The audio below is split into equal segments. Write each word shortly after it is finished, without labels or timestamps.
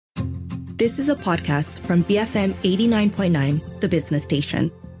This is a podcast from BFM 89.9, the business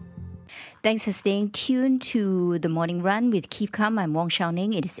station. Thanks for staying tuned to The Morning Run with Keith Kam. I'm Wong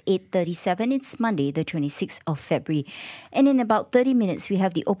Xiaoning. It is 8:37. It's Monday, the 26th of February. And in about 30 minutes, we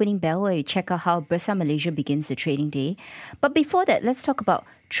have the opening bell where we check out how Bursa Malaysia begins the trading day. But before that, let's talk about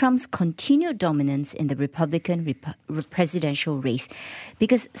Trump's continued dominance in the Republican presidential race.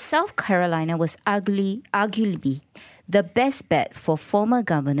 Because South Carolina was arguably the best bet for former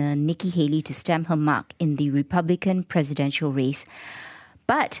Governor Nikki Haley to stamp her mark in the Republican presidential race.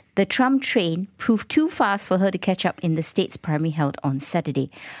 But the Trump train proved too fast for her to catch up in the state's primary held on Saturday.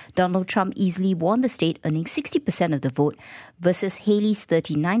 Donald Trump easily won the state, earning 60% of the vote versus Haley's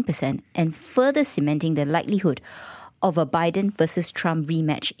 39%, and further cementing the likelihood of a Biden versus Trump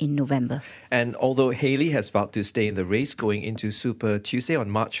rematch in November. And although Haley has vowed to stay in the race going into Super Tuesday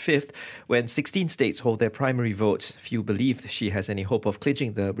on March 5th, when 16 states hold their primary votes, few believe she has any hope of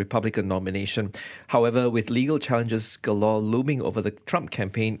clinching the Republican nomination. However, with legal challenges galore looming over the Trump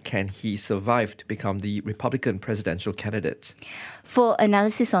campaign, can he survive to become the Republican presidential candidate? For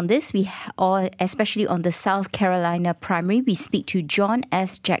analysis on this, especially on the South Carolina primary, we speak to John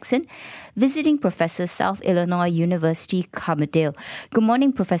S. Jackson, visiting professor, South Illinois University, Carbondale. Good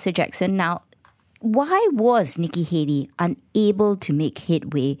morning, Professor Jackson. Now, why was Nikki Haley unable to make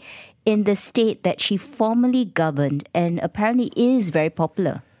headway in the state that she formerly governed and apparently is very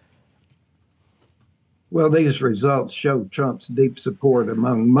popular? Well, these results show Trump's deep support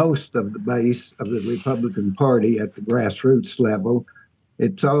among most of the base of the Republican Party at the grassroots level.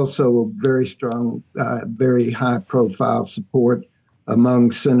 It's also very strong, very high-profile support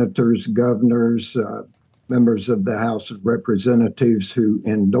among senators, governors, members of the House of Representatives who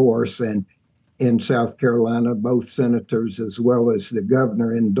endorse. And in South Carolina, both senators as well as the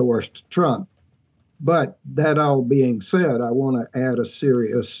governor endorsed Trump. But that all being said, I want to add a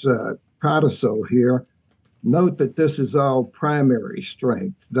serious codicil here. Note that this is all primary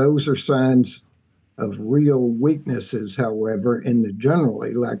strength. Those are signs of real weaknesses, however, in the general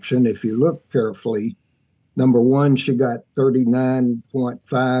election. If you look carefully, number one, she got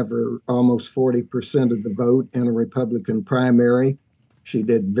 39.5 or almost 40% of the vote in a Republican primary. She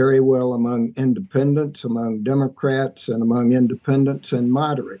did very well among independents, among Democrats, and among independents and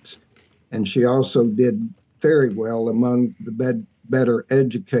moderates. And she also did very well among the better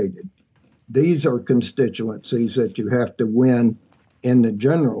educated. These are constituencies that you have to win in the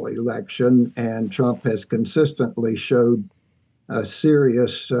general election, and Trump has consistently showed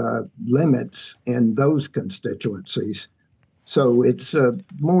serious limits in those constituencies. So it's a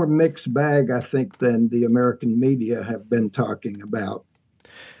more mixed bag, I think, than the American media have been talking about.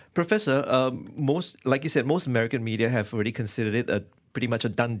 Professor, like you said, most American media have already considered it pretty much a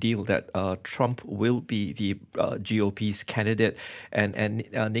done deal that Trump will be the GOP's candidate, and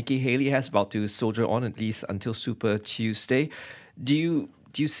Nikki Haley has vowed to soldier on at least until Super Tuesday. Do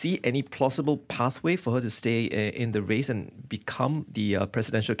you see any plausible pathway for her to stay in the race and become the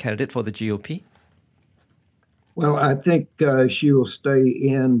presidential candidate for the GOP? Well, I think she will stay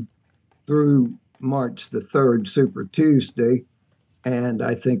in through March the 3rd, Super Tuesday, and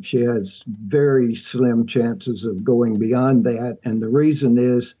I think she has very slim chances of going beyond that. And the reason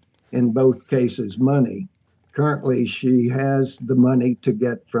is, in both cases, money. Currently, she has the money to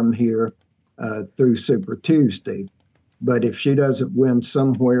get from here through Super Tuesday. But if she doesn't win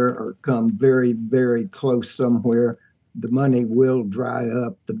somewhere or come very, very close somewhere, the money will dry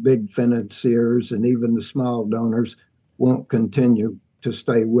up. The big financiers and even the small donors won't continue to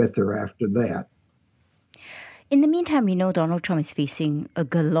stay with her after that. In the meantime, we know Donald Trump is facing a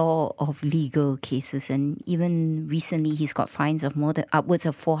galore of legal cases, and even recently he's got fines of more than upwards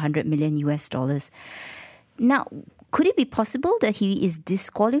of $400 million US. Now, could it be possible that he is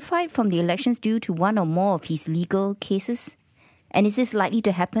disqualified from the elections due to one or more of his legal cases? And is this likely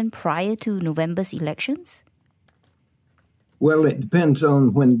to happen prior to November's elections? Well, it depends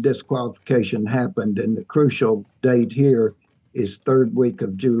on when disqualification happened, and the crucial date here is third week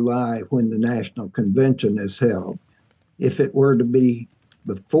of July when the National Convention is held. If it were to be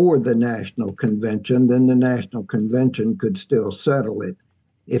before the National Convention, then the National Convention could still settle it.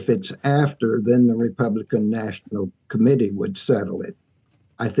 If it's after, then the Republican National Committee would settle it.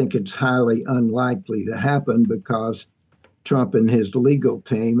 I think it's highly unlikely to happen because Trump and his legal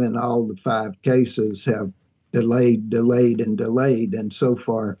team in all the 5 cases have delayed, and so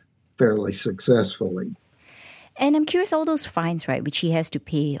far fairly successfully. And I'm curious, all those fines, right, which he has to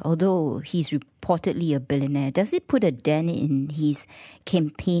pay, although he's reportedly a billionaire, does it put a dent in his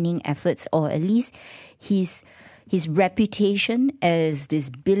campaigning efforts, or at least his reputation as this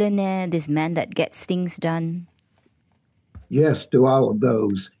billionaire, this man that gets things done? Yes, to all of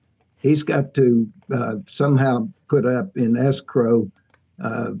those. he's got to somehow put up in escrow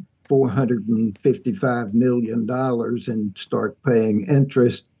 $455 million and start paying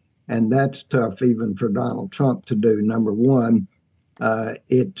interest. And that's tough even for Donald Trump to do, number one.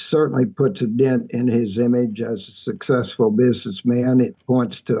 It certainly puts a dent in his image as a successful businessman. It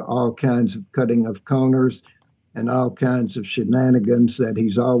points to all kinds of cutting of corners and all kinds of shenanigans that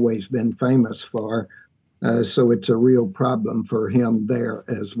he's always been famous for. So it's a real problem for him there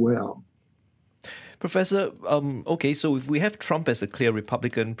as well. Professor, okay, so if we have Trump as a clear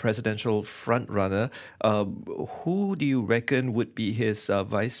Republican presidential frontrunner, who do you reckon would be his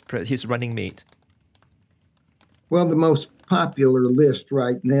his running mate? Well, the most popular list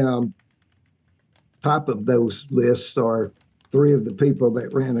right now, top of those lists are three of the people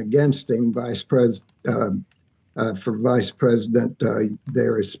that ran against him. For vice president,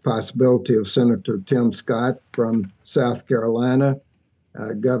 there is possibility of Senator Tim Scott from South Carolina,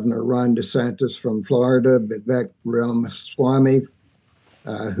 Governor Ron DeSantis from Florida, Vivek Ramaswamy,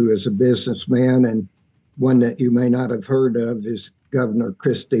 who is a businessman, and one that you may not have heard of is Governor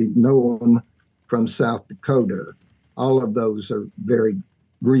Kristi Noem from South Dakota. All of those are very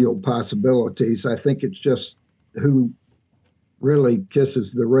real possibilities. I think it's just who really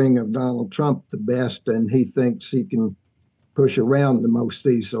kisses the ring of Donald Trump the best, and he thinks he can push around the most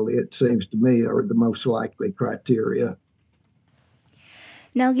easily, it seems to me, are the most likely criteria.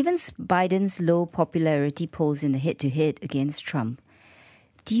 Now, given Biden's low popularity polls in the head-to-head against Trump,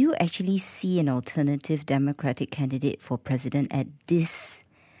 do you actually see an alternative Democratic candidate for president at this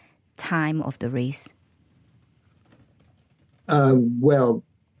time of the race? Well,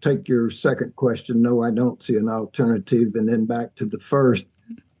 take your second question. No, I don't see an alternative. And then back to the first.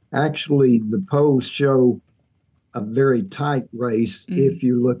 Actually, the polls show a very tight race if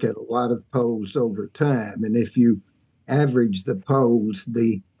you look at a lot of polls over time. And if you average the polls,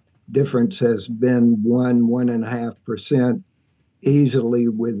 the difference has been 1.5% easily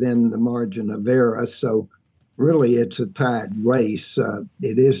within the margin of error. So really, it's a tied race.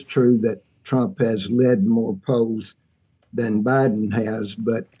 It is true that Trump has led more polls than Biden has,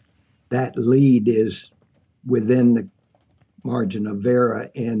 but that lead is within the margin of error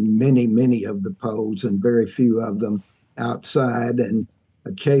in many, many of the polls and very few of them outside. And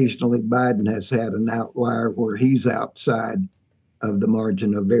occasionally Biden has had an outlier where he's outside of the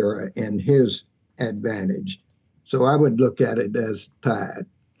margin of error and his advantage. So I would look at it as tied.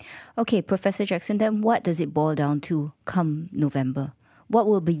 Okay, Professor Jackson, then what does it boil down to come November? What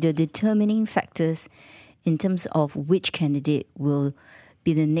will be the determining factors in terms of which candidate will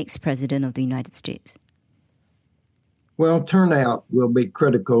be the next president of the United States? Well, turnout will be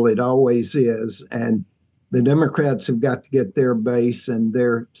critical. It always is. And the Democrats have got to get their base and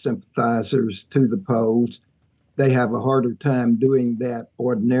their sympathizers to the polls. They have a harder time doing that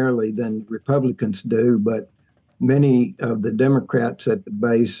ordinarily than Republicans do, but many of the Democrats at the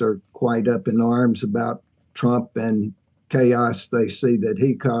base are quite up in arms about Trump and chaos they see that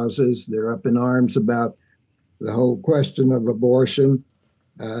he causes. They're up in arms about the whole question of abortion,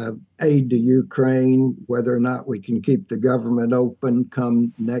 aid to Ukraine, whether or not we can keep the government open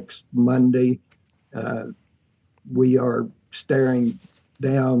come next Monday. We are staring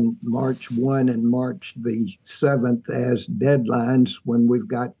down March 1 and March the 7th as deadlines when we've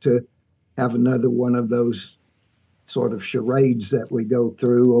got to have another one of those sort of charades that we go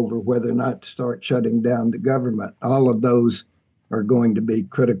through over whether or not to start shutting down the government. All of those are going to be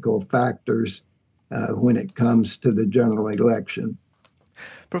critical factors when it comes to the general election.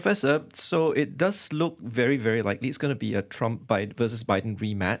 Professor, so it does look very, very likely it's going to be a Trump versus Biden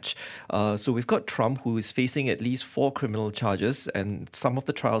rematch. So we've got Trump, who is facing at least 4 criminal charges, and some of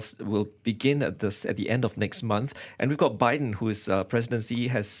the trials will begin at the end of next month. And we've got Biden, whose presidency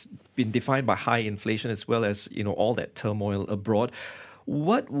has been defined by high inflation as well as all that turmoil abroad.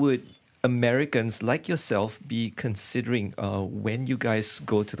 What would Americans like yourself be considering when you guys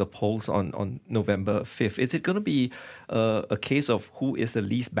go to the polls on November 5th? Is it going to be a case of who is the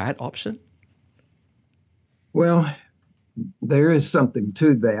least bad option? Well, there is something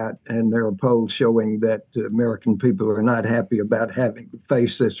to that, and there are polls showing that American people are not happy about having to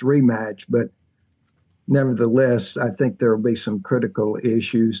face this rematch. But nevertheless, I think there will be some critical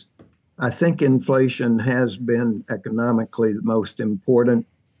issues. I think inflation has been economically the most important.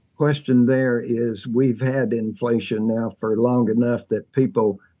 Question there is we've had inflation now for long enough that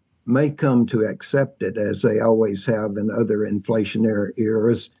people may come to accept it, as they always have in other inflationary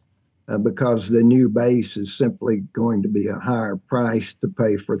eras, because the new base is simply going to be a higher price to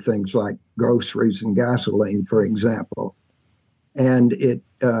pay for things like groceries and gasoline, for example. And it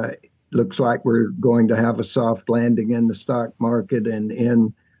looks like we're going to have a soft landing in the stock market and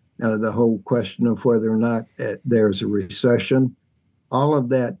in the whole question of whether or not there's a recession. All of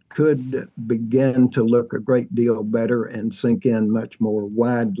that could begin to look a great deal better and sink in much more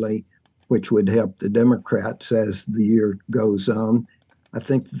widely, which would help the Democrats as the year goes on. I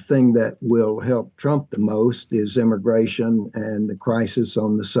think the thing that will help Trump the most is immigration and the crisis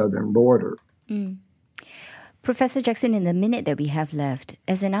on the southern border. Professor Jackson, in the minute that we have left,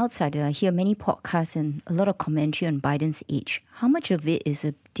 as an outsider, I hear many podcasts and a lot of commentary on Biden's age. How much of it is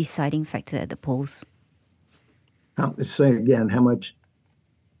a deciding factor at the polls? Say again, how much?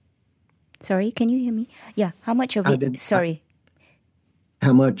 Sorry, can you hear me? Yeah, how much of it? Sorry.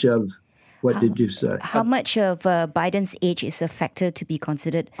 How much of what did you say? How much of Biden's age is a factor to be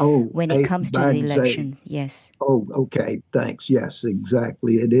considered when it comes to the elections? Yes. Oh, okay. Thanks. Yes,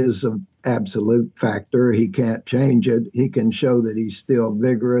 exactly. It is an absolute factor. He can't change it. He can show that he's still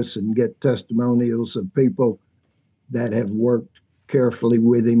vigorous and get testimonials of people that have worked carefully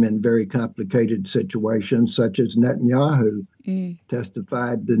with him in very complicated situations, such as Netanyahu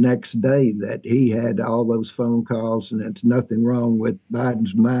testified the next day that he had all those phone calls and it's nothing wrong with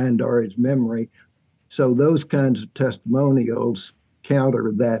Biden's mind or his memory. So those kinds of testimonials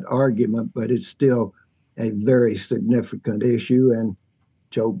counter that argument, but it's still a very significant issue. And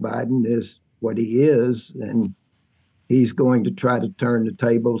Joe Biden is what he is, and he's going to try to turn the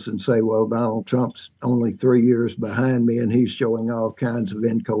tables and say, well, Donald Trump's only 3 years behind me, and he's showing all kinds of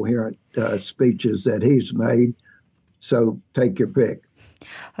incoherent speeches that he's made. So take your pick.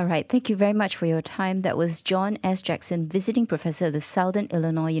 All right. Thank you very much for your time. That was John S. Jackson, visiting professor at the Southern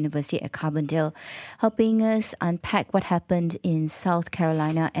Illinois University at Carbondale, helping us unpack what happened in South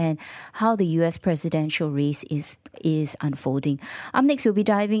Carolina and how the U.S. presidential race is unfolding. Up next, we'll be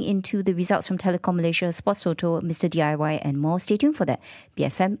diving into the results from Telecom Malaysia, Sports Toto, Mr. DIY, and more. Stay tuned for that.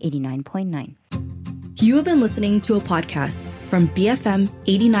 BFM 89.9. You have been listening to a podcast from BFM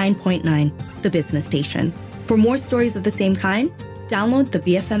 89.9, the business station. For more stories of the same kind, download the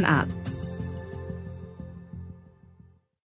BFM app.